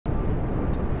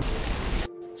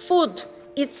Food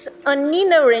is an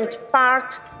inherent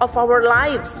part of our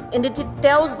lives, and it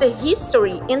tells the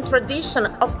history and tradition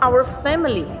of our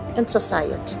family and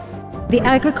society. The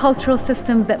agricultural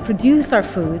systems that produce our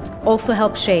food also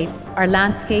help shape our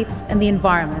landscapes and the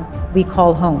environment we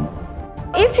call home.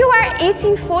 If you are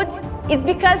eating food, it's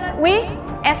because we,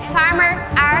 as farmers,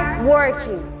 are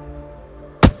working.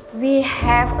 We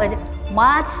have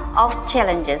much of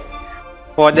challenges.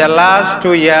 For the last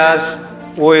 2 years,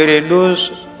 we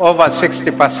reduced over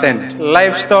 60%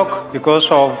 livestock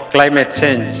because of climate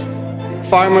change.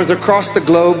 Farmers across the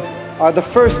globe are the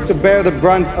first to bear the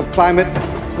brunt of climate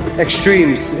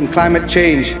extremes and climate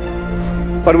change.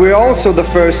 But we're also the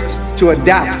first to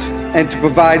adapt and to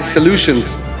provide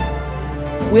solutions.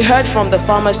 We heard from the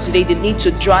farmers today the need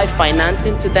to drive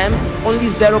financing to them. Only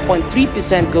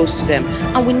 0.3% goes to them,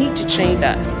 and we need to change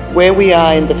that. Where we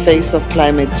are in the face of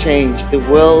climate change, the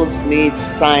world needs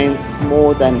science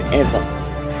more than ever.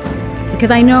 Because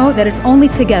I know that it's only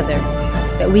together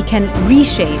that we can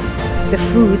reshape the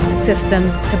food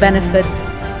systems to benefit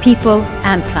people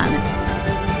and planet.